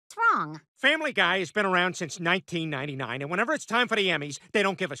wrong? Family Guy has been around since 1999, and whenever it's time for the Emmys, they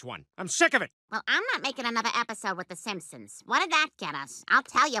don't give us one. I'm sick of it. Well, I'm not making another episode with The Simpsons. What did that get us? I'll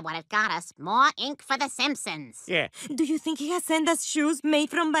tell you what it got us. More ink for The Simpsons. Yeah. Do you think he has sent us shoes made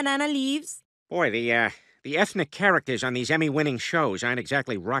from banana leaves? Boy, the ethnic characters on these Emmy-winning shows aren't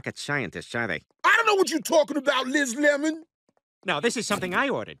exactly rocket scientists, are they? I don't know what you're talking about, Liz Lemon. No, this is something I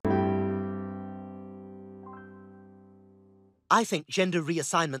ordered. I think gender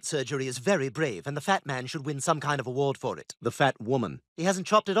reassignment surgery is very brave, and the fat man should win some kind of award for it. The fat woman. He hasn't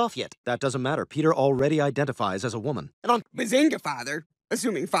chopped it off yet. That doesn't matter. Peter already identifies as a woman. And on Bazinga father,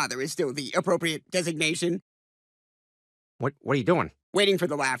 assuming father is still the appropriate designation. What are you doing? Waiting for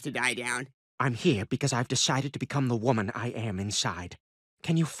the laugh to die down. I'm here because I've decided to become the woman I am inside.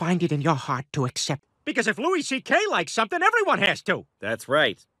 Can you find it in your heart to accept? Because if Louis C.K. likes something, everyone has to. That's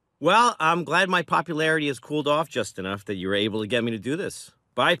right. Well, I'm glad my popularity has cooled off just enough that you were able to get me to do this.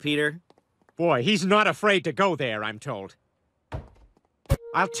 Bye, Peter. Boy, he's not afraid to go there, I'm told.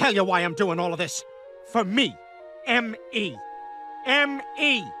 I'll tell you why I'm doing all of this. For me. M-E.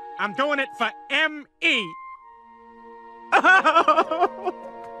 M-E. I'm doing it for M-E.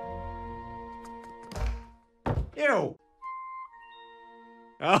 Ew.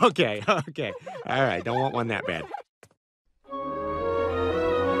 Okay. All right, don't want one that bad.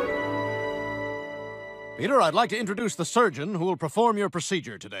 Peter, I'd like to introduce the surgeon who will perform your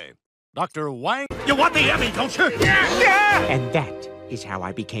procedure today. Dr. Wang. You want the Emmy, don't you? Yeah! And that is how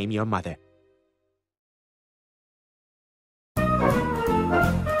I became your mother.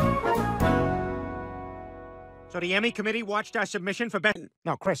 So the Emmy committee watched our submission for best...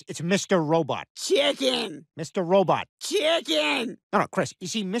 No, Chris, it's Mr. Robot. Chicken! Mr. Robot. Chicken! No, Chris, you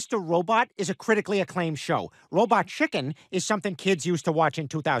see, Mr. Robot is a critically acclaimed show. Robot Chicken is something kids used to watch in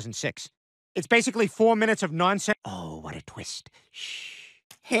 2006. It's basically 4 minutes of nonsense. Oh, what a twist. Shh.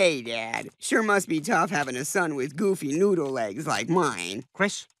 Hey, Dad. Sure must be tough having a son with goofy noodle legs like mine.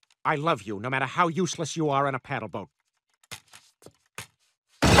 Chris, I love you, no matter how useless you are on a paddle boat.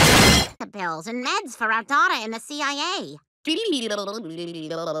 The bills and meds for our daughter in the CIA.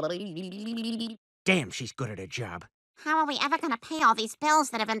 Damn, she's good at her job. How are we ever going to pay all these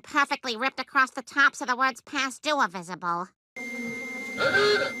bills that have been perfectly ripped across the top so the words past due are visible?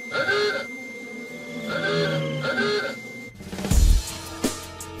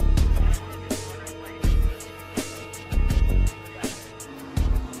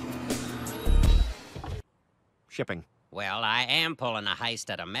 Shipping. Well, I am pulling a heist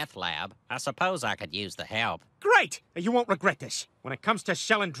at a meth lab. I suppose I could use the help. Great! You won't regret this. When it comes to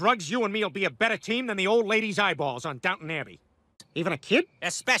selling drugs, you and me will be a better team than the old lady's eyeballs on Downton Abbey. Even a kid?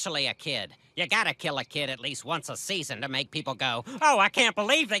 Especially a kid. You gotta kill a kid at least once a season to make people go, oh, I can't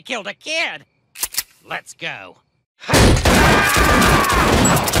believe they killed a kid. Let's go.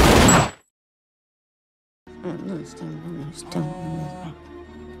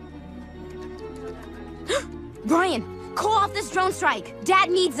 Brian, call off this drone strike.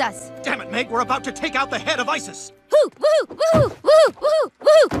 Dad needs us. Damn it, Meg, we're about to take out the head of ISIS. Woo, woo, woo, woo, woo,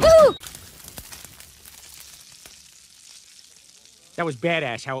 woo, woo. That was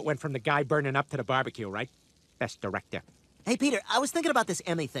badass how it went from the guy burning up to the barbecue, right? Best director. Hey, Peter, I was thinking about this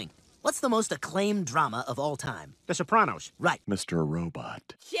Emmy thing. What's the most acclaimed drama of all time? The Sopranos. Right. Mr.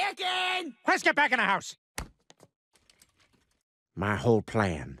 Robot. Chicken! Chris, get back in the house! My whole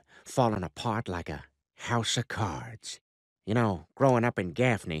plan, falling apart like a house of cards. You know, growing up in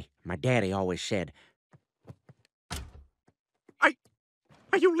Gaffney, my daddy always said,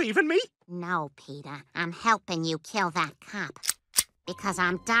 Are you leaving me? No, Peter. I'm helping you kill that cop. Because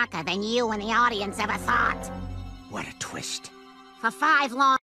I'm darker than you and the audience ever thought. What a twist. For 5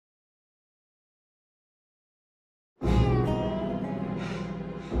 long...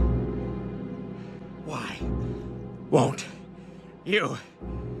 Why won't you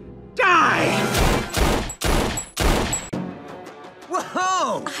die?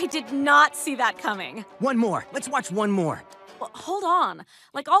 Whoa! I did not see that coming. One more. Let's watch one more. Well, hold on.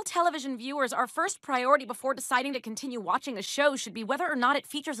 Like all television viewers, our first priority before deciding to continue watching a show should be whether or not it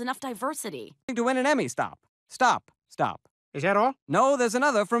features enough diversity. To win an Emmy, stop. Stop. Stop. Is that all? No, there's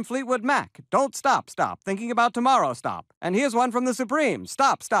another from Fleetwood Mac. Don't stop, stop. Thinking about tomorrow, stop. And here's one from the Supremes.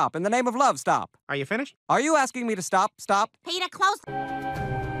 Stop, stop. In the name of love, stop. Are you finished? Are you asking me to stop, stop? Peter, close...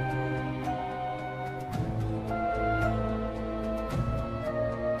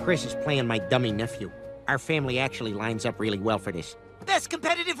 Chris is playing my dummy nephew. Our family actually lines up really well for this. Best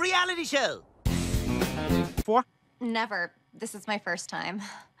competitive reality show! 4? Never. This is my first time.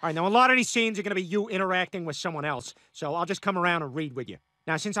 All right, now a lot of these scenes are going to be you interacting with someone else, so I'll just come around and read with you.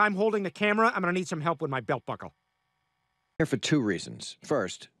 Now, since I'm holding the camera, I'm going to need some help with my belt buckle. Here for two reasons.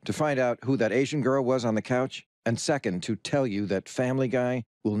 First, to find out who that Asian girl was on the couch. And second, to tell you that Family Guy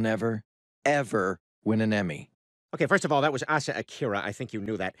will never, ever win an Emmy. Okay, first of all, that was Asa Akira. I think you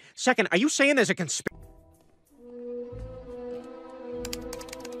knew that. Second, are you saying there's a conspiracy?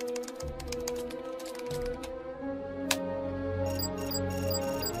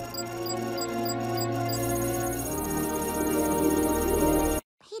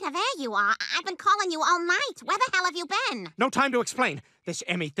 Peter, there you are. I've been calling you all night. Where the hell have you been? No time to explain. This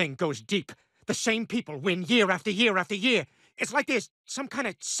Emmy thing goes deep. The same people win year after year after year. It's like there's some kind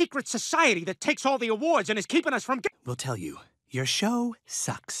of secret society that takes all the awards and is keeping us from... We'll tell you, your show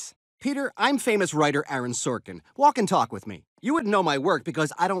sucks. Peter, I'm famous writer Aaron Sorkin. Walk and talk with me. You wouldn't know my work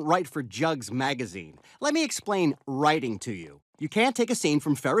because I don't write for Jugs magazine. Let me explain writing to you. You can't take a scene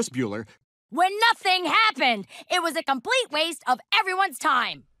from Ferris Bueller... When nothing happened! It was a complete waste of everyone's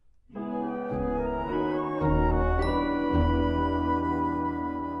time!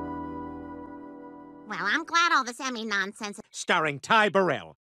 Well, I'm glad all this Emmy nonsense... Starring Ty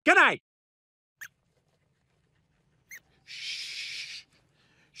Burrell. Good night!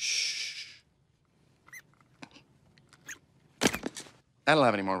 I don't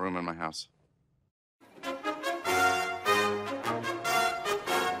have any more room in my house. Mom!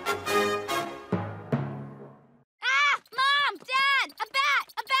 Dad! A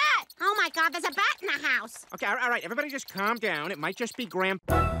bat! A bat! Oh my God, there's a bat in the house! Okay, all right, everybody just calm down. It might just be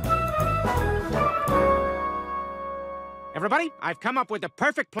Everybody, I've come up with the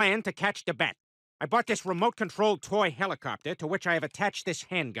perfect plan to catch the bat. I bought this remote-controlled toy helicopter to which I have attached this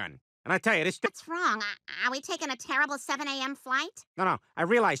handgun. And I tell you, this... What's wrong? Are we taking a terrible 7 a.m. flight? No, I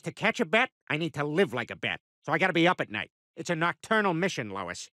realize to catch a bat, I need to live like a bat. So I gotta be up at night. It's a nocturnal mission,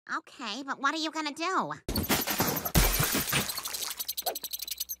 Lois. Okay, but what are you gonna do?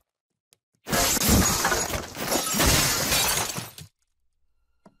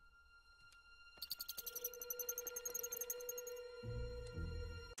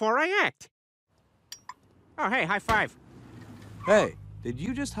 Before I act. Oh, hey, high five. Hey, did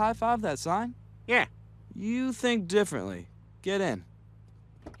you just high-five that sign? Yeah. You think differently. Get in.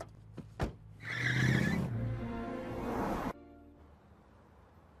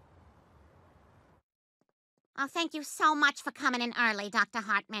 Oh, thank you so much for coming in early, Dr.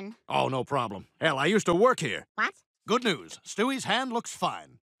 Hartman. Oh, no problem. Hell, I used to work here. What? Good news. Stewie's hand looks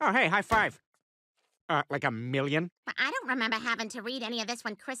fine. Oh, hey, high five. Like a million? But I don't remember having to read any of this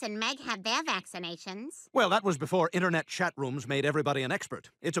when Chris and Meg had their vaccinations. Well, that was before internet chat rooms made everybody an expert.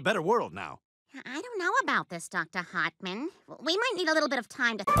 It's a better world now. I don't know about this, Dr. Hartman. We might need a little bit of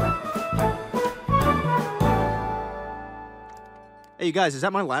time to... Hey, you guys, is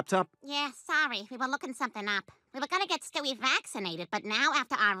that my laptop? Yeah, sorry. We were looking something up. We were gonna get Stewie vaccinated, but now,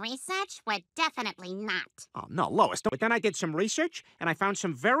 after our research, we're definitely not. Oh, no, Lois. But then I did some research, and I found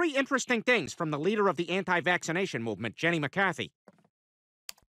some very interesting things from the leader of the anti-vaccination movement, Jenny McCarthy.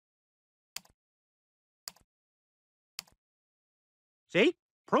 See?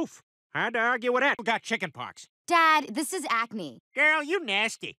 Proof. Hard to argue with that. Who got chickenpox? Dad, this is acne. Girl, you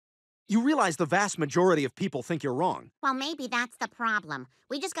nasty. You realize the vast majority of people think you're wrong. Well, maybe that's the problem.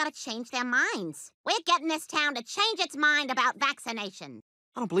 We just gotta change their minds. We're getting this town to change its mind about vaccination.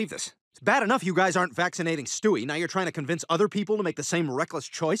 I don't believe this. It's bad enough you guys aren't vaccinating Stewie. Now you're trying to convince other people to make the same reckless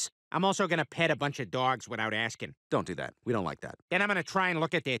choice? I'm also gonna pet a bunch of dogs without asking. Don't do that. We don't like that. Then I'm gonna try and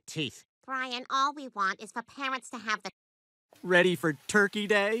look at their teeth. Brian, all we want is for parents to have the... Ready for Turkey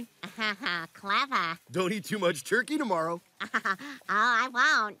Day? Clever. Don't eat too much turkey tomorrow. Oh, I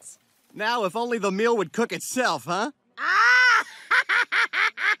won't. Now, if only the meal would cook itself, huh?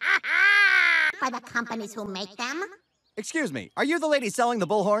 By the companies who make them? Excuse me, are you the lady selling the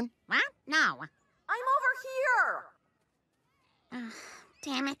bullhorn? What? No. I'm over here!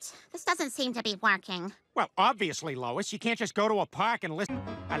 Damn it. This doesn't seem to be working. Well, obviously, Lois. You can't just go to a park and listen.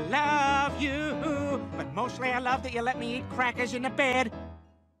 I love you, but mostly I love that you let me eat crackers in the bed.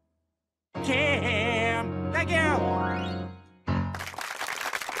 Kim! Thank you!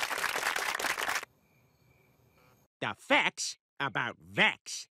 The facts about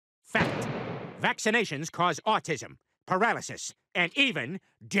vax. Fact. Vaccinations cause autism, paralysis, and even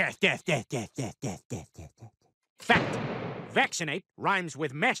death. Fact. Vaccinate rhymes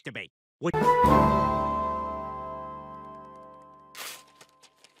with masturbate. What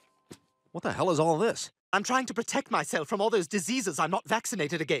the hell is all this? I'm trying to protect myself from all those diseases I'm not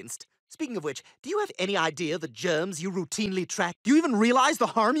vaccinated against. Speaking of which, do you have any idea the germs you routinely track? Do you even realize the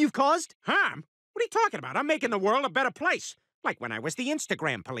harm you've caused? Harm? What are you talking about? I'm making the world a better place. Like when I was the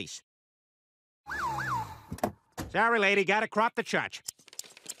Instagram police. Sorry, lady. Gotta crop the church.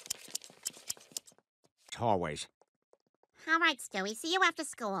 Hallways. All right, Stewie, see you after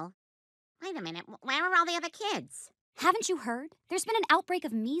school. Wait a minute, where are all the other kids? Haven't you heard? There's been an outbreak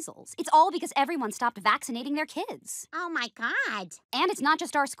of measles. It's all because everyone stopped vaccinating their kids. Oh, my God. And it's not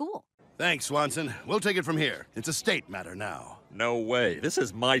just our school. Thanks, Swanson. We'll take it from here. It's a state matter now. No way. This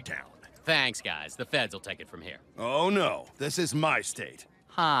is my town. Thanks, guys. The feds will take it from here. Oh, no. This is my state.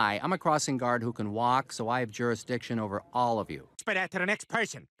 Hi, I'm a crossing guard who can walk, so I have jurisdiction over all of you. Spit that to the next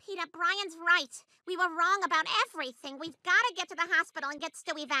person. Peter, Brian's right. We were wrong about everything. We've got to get to the hospital and get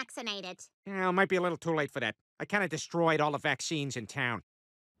Stewie vaccinated. Yeah, it might be a little too late for that. I kind of destroyed all the vaccines in town.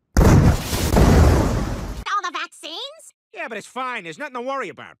 All the vaccines? Yeah, but it's fine. There's nothing to worry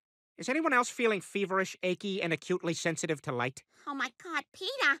about. Is anyone else feeling feverish, achy, and acutely sensitive to light? Oh, my God,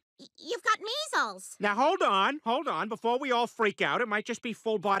 Peter, you've got measles. Now, hold on. Before we all freak out, it might just be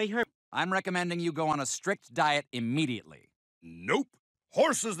full body hurt. I'm recommending you go on a strict diet immediately. Nope.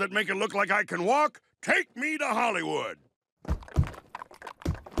 Horses that make it look like I can walk, take me to Hollywood.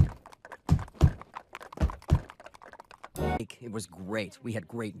 It was great. We had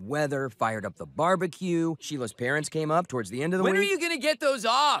great weather, fired up the barbecue. Sheila's parents came up towards the end of the week. When are you gonna get those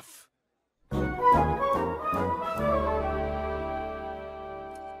off?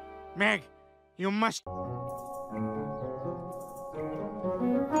 Meg, you must...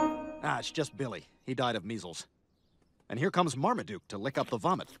 Ah, it's just Billy. He died of measles. And here comes Marmaduke to lick up the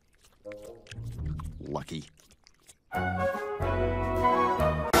vomit. Lucky.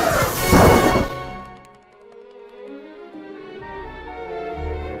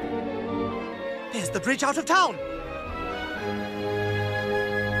 There's the bridge out of town!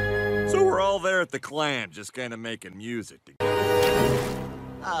 So we're all there at the Clan, just kind of making music together.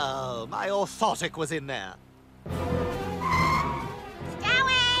 Oh, my orthotic was in there.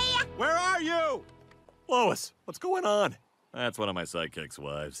 Stewie! Where are you? Lois, what's going on? That's one of my sidekick's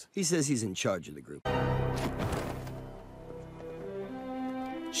wives. He says he's in charge of the group.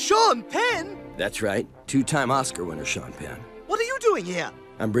 Sean Penn? That's right. Two-time Oscar winner Sean Penn. What are you doing here?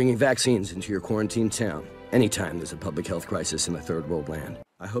 I'm bringing vaccines into your quarantined town. Anytime there's a public health crisis in a third world land.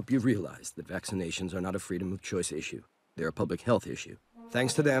 I hope you realize that vaccinations are not a freedom of choice issue. They're a public health issue.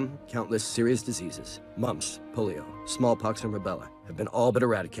 Thanks to them, countless serious diseases, mumps, polio, smallpox, and rubella, have been all but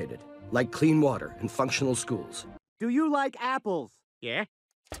eradicated. Like clean water and functional schools. Do you like apples? Yeah?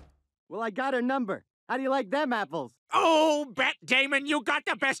 Well, I got her number. How do you like them apples? Oh, Bet Damon, you got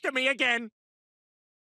the best of me again.